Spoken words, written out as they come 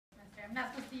I'm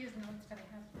not supposed to use notes, but I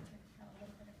have a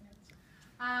little bit of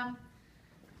notes.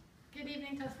 Good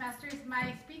evening, Toastmasters.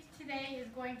 My speech today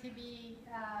is going to be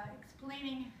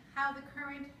explaining how the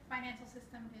current financial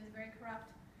system is very corrupt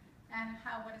and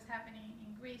how what is happening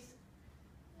in Greece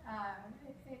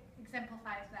it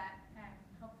exemplifies that and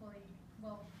hopefully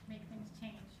will make things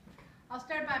change. I'll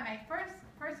start by my first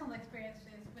personal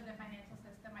experiences with the financial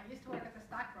system. I used to work as a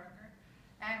stockbroker,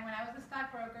 and when I was a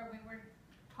stockbroker, we were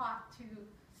taught to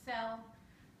sell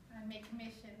and make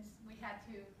commissions. We had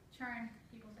to churn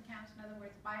people's accounts, in other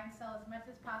words, buy and sell as much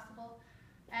as possible.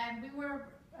 And we were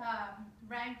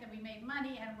ranked and we made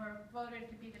money and were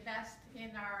voted to be the best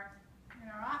in our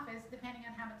office, depending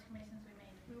on how much commissions we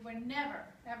made. We were never,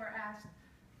 ever asked,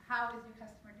 how is your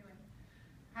customer doing?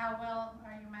 How well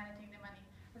are you managing the money?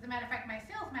 As a matter of fact, my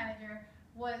sales manager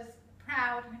was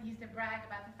proud, and he used to brag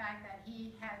about the fact that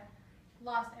he had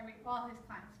lost all his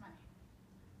clients' money.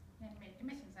 And made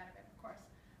commissions out of it, of course.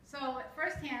 So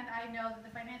firsthand, I know that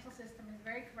the financial system is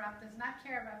very corrupt, does not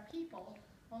care about people,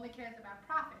 only cares about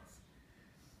profits.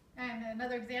 And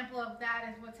another example of that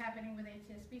is what's happening with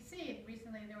HSBC.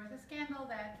 Recently there was a scandal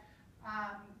that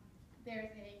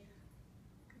there's a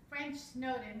French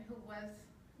Snowden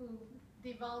who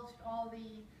divulged all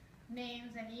the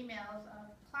names and emails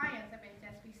of clients of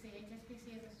HSBC.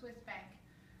 HSBC is a Swiss bank.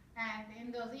 And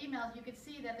in those emails, you could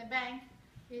see that the bank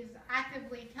is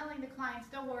actively telling the clients,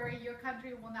 don't worry, your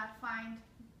country will not find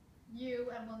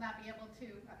you and will not be able to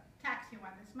tax you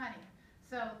on this money.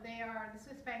 So the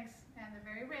Swiss banks and the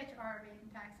very rich are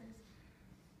evading taxes.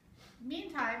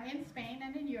 Meantime, in Spain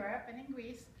and in Europe and in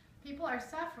Greece, people are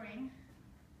suffering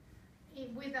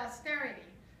with austerity.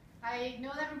 I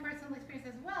know that from personal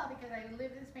experience as well because I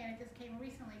lived in Spain. I just came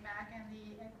recently back, and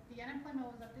the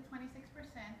unemployment was up to 26%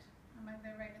 among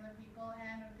the regular people,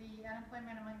 and the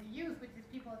unemployment among the youth, which is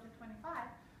people up to 25,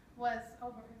 was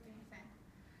over 50%.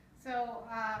 So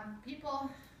people,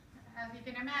 as you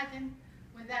can imagine,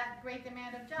 with that great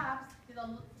demand of jobs, the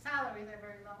salaries are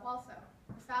very low also.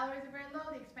 The salaries are very low,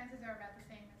 the expenses are about the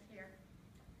same as here.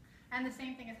 And the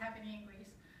same thing is happening in Greece.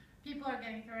 People are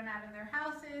getting thrown out of their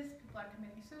houses, people are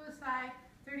committing suicide,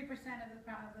 30% of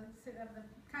the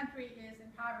country is in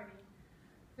poverty.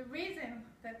 The reason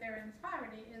that they're in this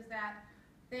poverty is that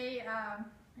they,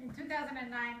 in 2009,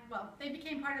 well, they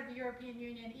became part of the European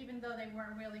Union even though they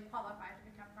weren't really qualified to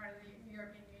become part of the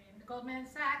European Union. The Goldman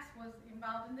Sachs was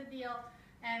involved in the deal,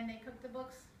 and they cooked the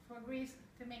books for Greece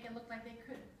to make it look like they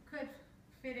could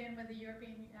fit in with the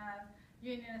European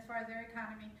Union as far as their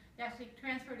economy. They actually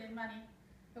transferred in money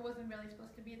that wasn't really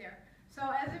supposed to be there. So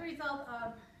as a result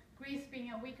of Greece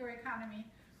being a weaker economy,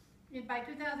 by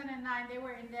 2009 they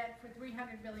were in debt for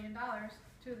 $300 billion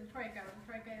to the Troika. The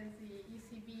Troika is the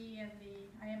ECB and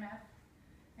the IMF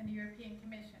and the European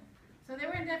Commission. So they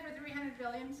were in debt for $300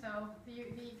 billion, so the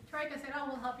Troika said, oh,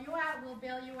 we'll help you out, we'll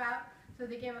bail you out. So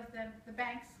they gave us the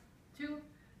banks 2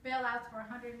 bailouts for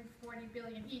 $140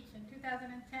 billion each in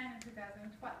 2010 and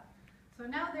 2012. So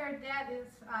now their debt is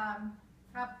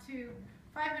up to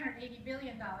 $580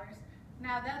 billion.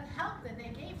 Now that help that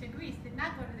they gave to Greece did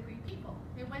not go to the Greek people.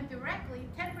 It went directly,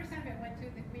 10% of it went to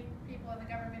the Greek people and the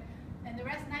government, and the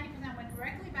rest, 90%, went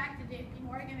directly back to JP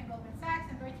Morgan and Goldman Sachs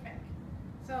and Deutsche Bank.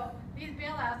 So these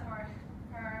bailouts are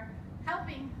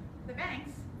helping the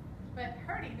banks, but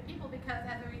hurting the people because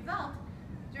as a result,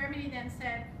 Germany then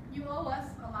said, you owe us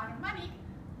a lot of money.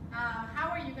 How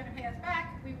are you going to pay us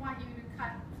back? We want you to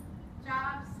cut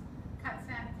jobs, cut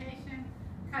sanitation,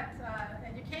 cut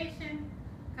education,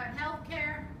 cut health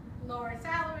care, lower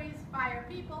salaries, fire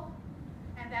people,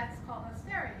 and that's called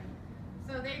austerity.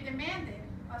 So they demanded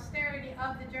austerity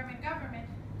of the German government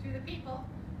to the people,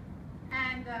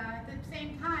 and at the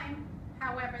same time,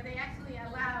 however, they actually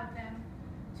allowed them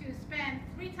to spend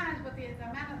 3 times what the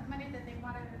amount of money that they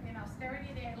wanted in austerity.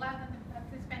 They allowed them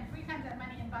to spend 3 times that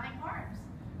money in buying arms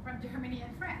from Germany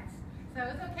and France. So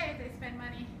it's okay if they spend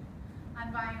money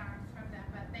on buying arms from them,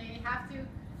 but they have to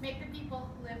make the people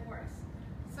live worse.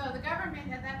 So the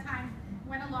government at that time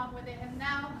went along with it, and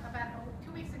now, about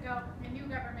 2 weeks ago, a new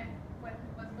government was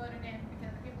voted in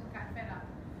because the people got fed up.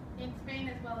 In Spain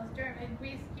as well as Germany, in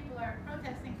Greece, people are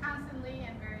protesting constantly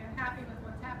and very unhappy with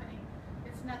what's happening.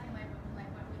 It's nothing like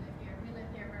what we live here. We live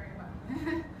here very well.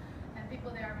 And people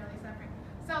there are really suffering.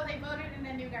 So they voted in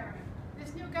a new government.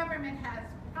 This new government has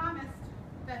promised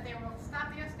that they will stop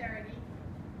the austerity,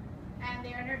 and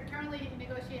they are currently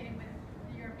negotiating with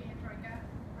the European Troika.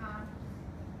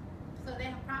 So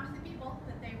they have promised the people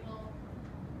that they will,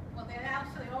 well, they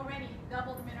actually already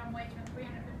doubled the minimum wage from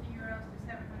 350 euros to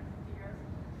 750 euros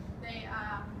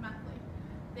monthly.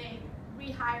 They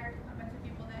rehired a bunch of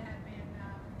people that had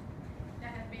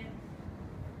been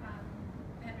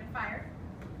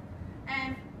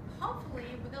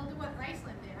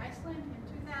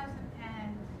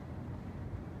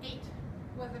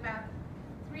was about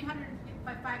 500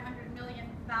 million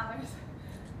dollars,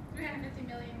 350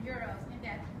 million euros in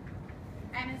debt.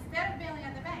 And instead of bailing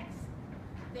out the banks,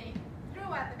 they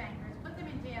threw out the bankers, put them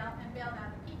in jail, and bailed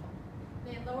out the people.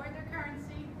 They lowered their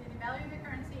currency, they devalued their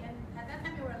currency, and at that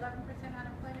time they were 11%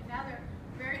 unemployment. Now they're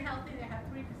very healthy, they have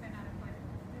 3% unemployment.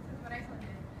 This is what Iceland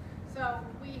did. So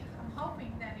I'm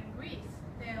hoping that in Greece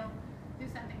they'll do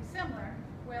something similar,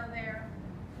 where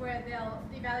they'll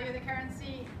devalue the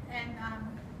currency and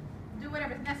do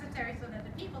whatever's necessary so that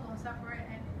the people don't suffer,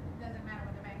 and it doesn't matter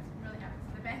what the banks really happens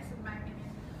to the banks, in my opinion.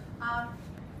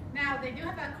 Now they do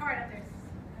have a card up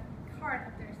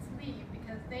their sleeve,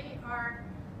 because they are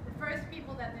the first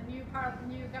people that the new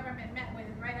government met with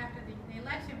right after the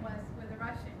election was with the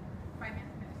Russian finance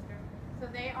minister. So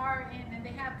they are and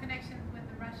they have connections with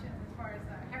the Russians as far as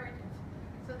heritage.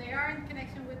 So they are in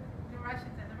connection with the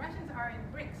Russians, and the Russians are in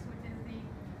BRICS, which is the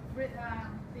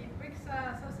BRICS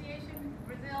Association.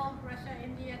 Brazil, Russia,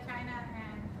 India, China,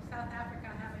 and South Africa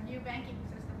have a new banking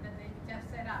system that they just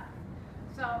set up.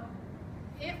 So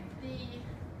if the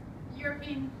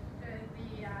European,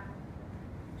 the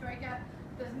Troika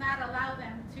does not allow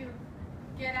them to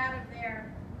get out of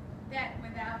their debt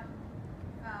without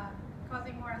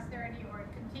causing more austerity or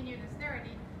continued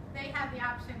austerity, they have the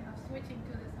option of switching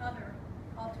to this other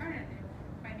alternative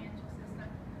financial system.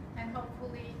 And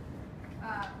hopefully,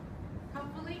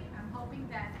 I'm hoping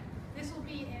that this will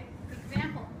be an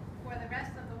example